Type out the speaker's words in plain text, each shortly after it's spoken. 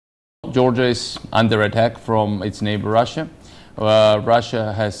Georgia is under attack from its neighbor Russia.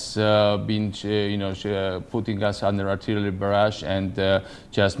 Russia has been, putting us under artillery barrage and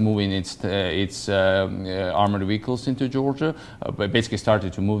just moving its armored vehicles into Georgia. Basically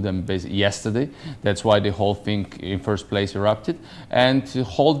started to move them yesterday. That's why the whole thing in first place erupted. And the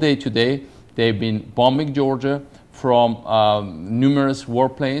whole day today, they've been bombing Georgia from numerous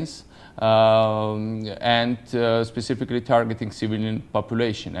warplanes. And specifically targeting civilian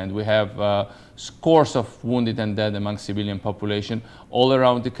population, and we have scores of wounded and dead among civilian population all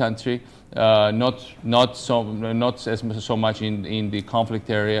around the country. Not so much in the conflict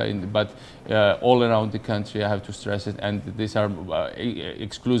area, but all around the country. I have to stress it, and these are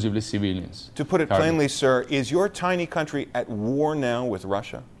exclusively civilians. To put it plainly, sir, is your tiny country at war now with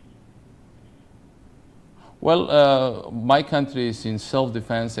Russia? Well, my country is in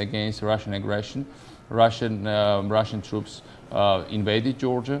self-defense against Russian aggression. Russian troops invaded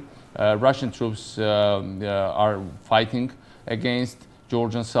Georgia. Russian troops are fighting against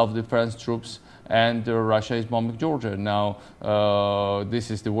Georgian self-defense troops, and Russia is bombing Georgia. Now,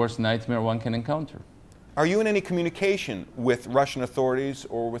 this is the worst nightmare one can encounter. Are you in any communication with Russian authorities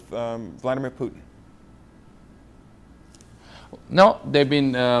or with Vladimir Putin? No, they've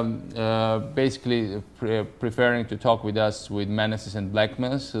been basically preferring to talk with us with menaces and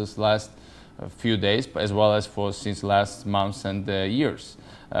blackmails this last few days, as well as since last months and years.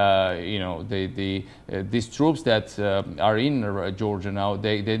 These troops that are in Georgia now,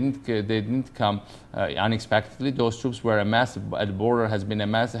 they didn't come unexpectedly. Those troops were amassed at the border, have been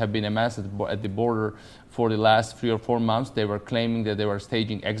amassed at the border for the last 3 or 4 months. They were claiming that they were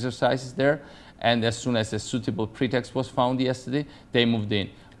staging exercises there. And as soon as a suitable pretext was found yesterday, they moved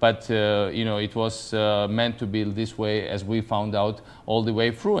in. But it was meant to be this way, as we found out all the way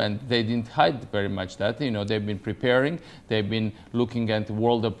through, and they didn't hide very much that. They've been preparing, they've been looking at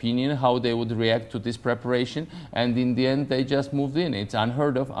world opinion, how they would react to this preparation, and in the end, they just moved in. It's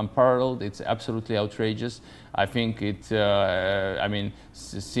unheard of, unparalleled. It's absolutely outrageous. I think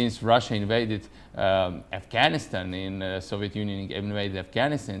since Russia invaded Afghanistan Soviet Union invaded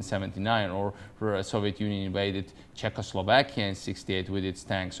Afghanistan in '79, or Soviet Union invaded Czechoslovakia in '68 with its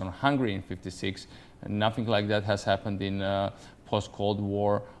tanks, or Hungary in '56, nothing like that has happened in post-Cold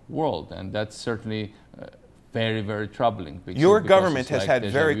War world, and that's certainly very, very troubling. Your government has had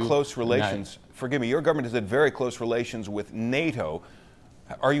very close relations. Forgive me. Your government has had very close relations with NATO.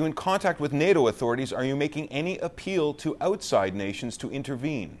 Are you in contact with NATO authorities? Are you making any appeal to outside nations to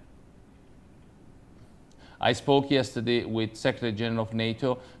intervene? I spoke yesterday with Secretary General of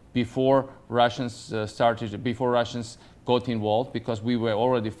NATO before Russians got involved, because we were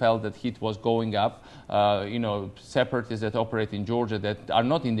already felt that heat was going up. Separatists that operate in Georgia that are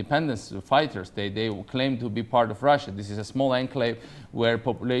not independence fighters, they claim to be part of Russia. This is a small enclave where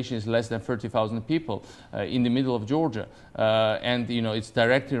population is less than 30,000 people in the middle of Georgia. And it's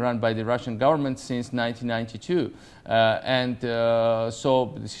directly run by the Russian government since 1992.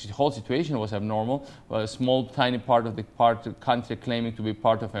 So this whole situation was abnormal. A small, tiny part of the country claiming to be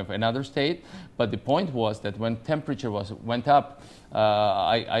part of another state. But the point was that when temperature went up,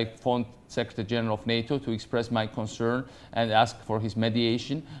 I phoned Secretary General of NATO to express my concern and ask for his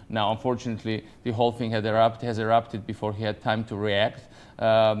mediation. Now, unfortunately, the whole thing has erupted before he had time to react.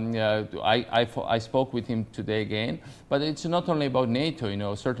 I spoke with him today again, but it's not only about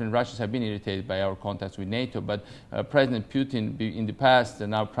NATO. Certain Russians have been irritated by our contacts with NATO, but President Putin in the past,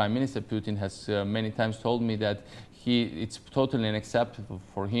 and now Prime Minister Putin has many times told me that it's totally unacceptable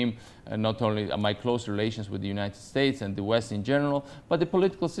for him, not only my close relations with the United States and the West in general, but the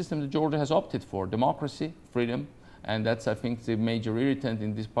political system that Georgia has opted for: democracy, freedom, and that's, I think, the major irritant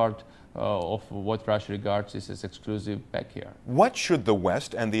in this part of what Russia regards as its exclusive backyard. What should the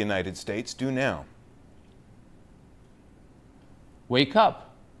West and the United States do now? Wake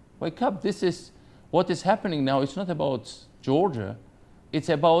up. Wake up. This is what is happening now. It's not about Georgia. It's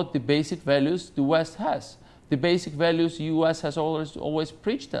about the basic values the West has. The basic values the U.S. has always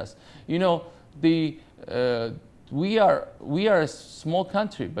preached us. We are a small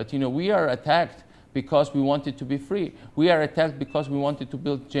country, but we are attacked because we wanted to be free. We are attacked because we wanted to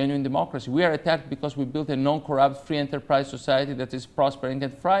build genuine democracy. We are attacked because we built a non-corrupt, free enterprise society that is prospering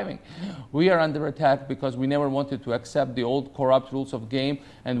and thriving. We are under attack because we never wanted to accept the old corrupt rules of game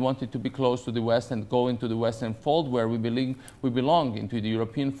and wanted to be close to the West and go into the Western fold where we belong into the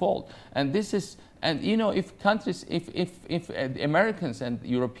European fold. And this is, if countries, if Americans and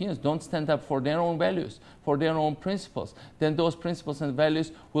Europeans don't stand up for their own values, for their own principles, then those principles and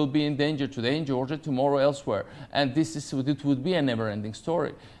values will be in danger today in Georgia, tomorrow elsewhere. And it would be a never-ending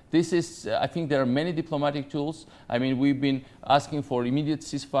story. This is, I think there are many diplomatic tools. I mean, we've been asking for immediate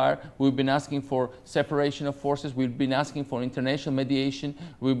ceasefire. We've been asking for separation of forces. We've been asking for international mediation.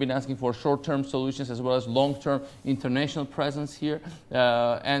 We've been asking for short-term solutions as well as long-term international presence here.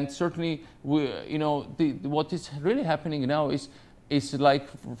 And certainly, what is really happening now is like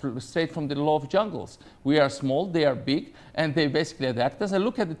straight from the law of jungles. We are small, they are big, and they basically attack us. And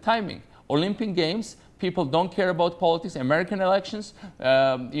look at the timing. Olympic Games, people don't care about politics. American elections,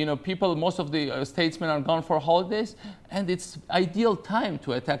 most of the statesmen are gone for holidays, and it's ideal time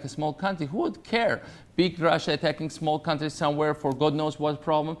to attack a small country. Who would care? Big Russia attacking small countries somewhere for God knows what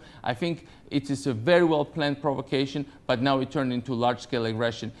problem. I think it is a very well planned provocation, but now it turned into large-scale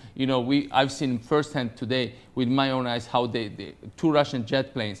aggression. I've seen firsthand today with my own eyes how the two Russian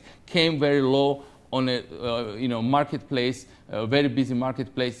jet planes came very low on a marketplace, a very busy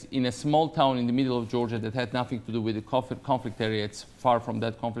marketplace in a small town in the middle of Georgia that had nothing to do with the conflict area. It's far from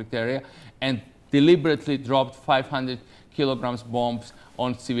that conflict area, and deliberately dropped 500 kilograms bombs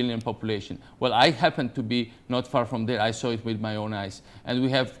on civilian population. Well, I happened to be not far from there. I saw it with my own eyes. And we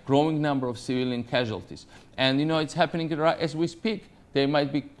have growing number of civilian casualties. And it's happening as we speak. They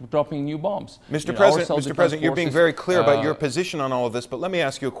might be dropping new bombs. Mr. President, you're being very clear about your position on all of this, but let me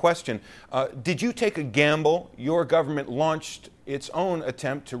ask you a question. Did you take a gamble? Your government launched its own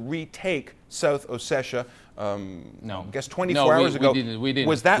attempt to retake South Ossetia, no. I guess 24 hours ago. We didn't.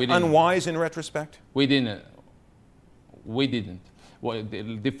 Was that unwise in retrospect? We didn't. We didn't. Well,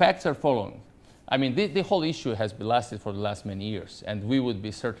 the facts are following. I mean, the whole issue has been lasted for the last many years, and we would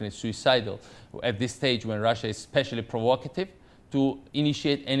be certainly suicidal at this stage when Russia is especially provocative to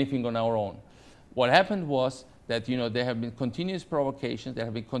initiate anything on our own. What happened was that there have been continuous provocations, there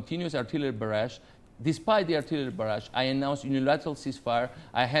have been continuous artillery barrage. Despite the artillery barrage, I announced unilateral ceasefire.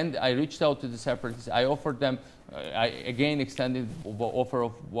 I reached out to the separatists. I offered them, I again extended the offer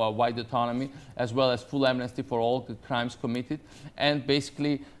of wide autonomy, as well as full amnesty for all the crimes committed. And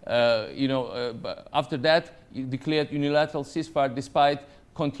basically, after that, declared unilateral ceasefire despite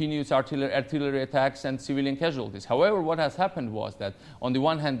continuous artillery attacks and civilian casualties. However, what has happened was that, on the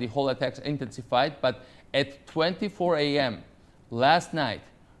one hand, the whole attacks intensified, but at 24 a.m. last night,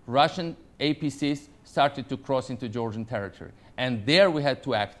 Russian APCs started to cross into Georgian territory. And there we had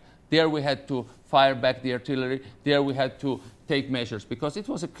to act. There we had to fire back the artillery. There we had to take measures, because it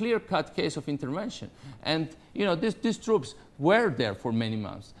was a clear-cut case of intervention. And these troops were there for many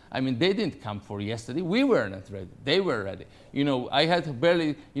months. I mean, they didn't come for yesterday. We were not ready. They were ready. I had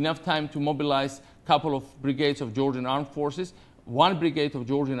barely enough time to mobilize a couple of brigades of Georgian armed forces. One brigade of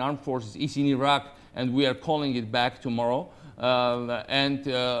Georgian armed forces is in Iraq, and we are calling it back tomorrow.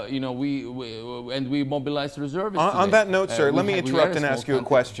 We mobilized reservists. On that note, sir, let me interrupt and ask you a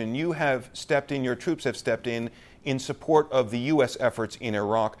question. You have stepped in, your troops have stepped in support of the U.S. efforts in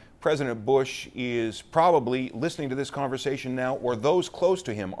Iraq. President Bush is probably listening to this conversation now, or those close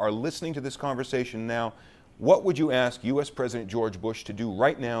to him are listening to this conversation now. What would you ask U.S. President George Bush to do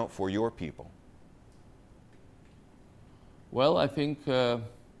right now for your people? Well, I think,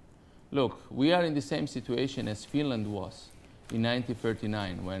 look, we are in the same situation as Finland was in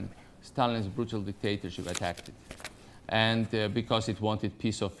 1939 when Stalin's brutal dictatorship attacked it, and because it wanted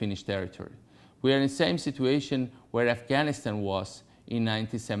piece of Finnish territory. We are in the same situation where Afghanistan was in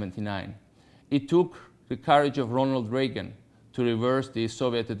 1979. It took the courage of Ronald Reagan to reverse the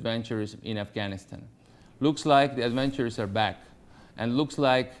Soviet adventurism in Afghanistan. Looks like the adventurers are back, and looks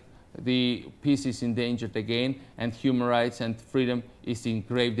like the peace is endangered again, and human rights and freedom is in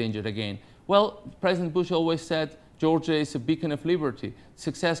grave danger again. Well, President Bush always said Georgia is a beacon of liberty,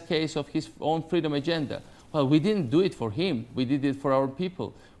 success case of his own freedom agenda. Well, we didn't do it for him. We did it for our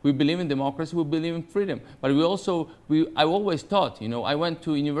people. We believe in democracy. We believe in freedom. But I always taught, I went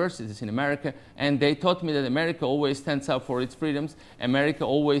to universities in America, and they taught me that America always stands up for its freedoms. America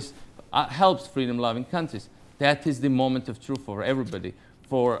always helps freedom-loving countries. That is the moment of truth for everybody.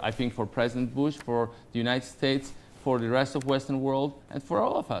 I think for President Bush, for the United States, for the rest of the Western world, and for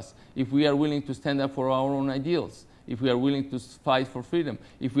all of us. If we are willing to stand up for our own ideals, if we are willing to fight for freedom,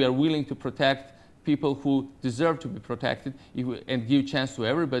 if we are willing to protect people who deserve to be protected, and give chance to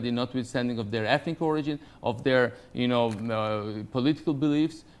everybody, notwithstanding of their ethnic origin, of their political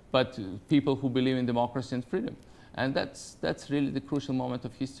beliefs, but people who believe in democracy and freedom. And that's really the crucial moment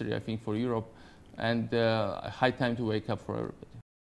of history, I think, for Europe, and high time to wake up for everybody.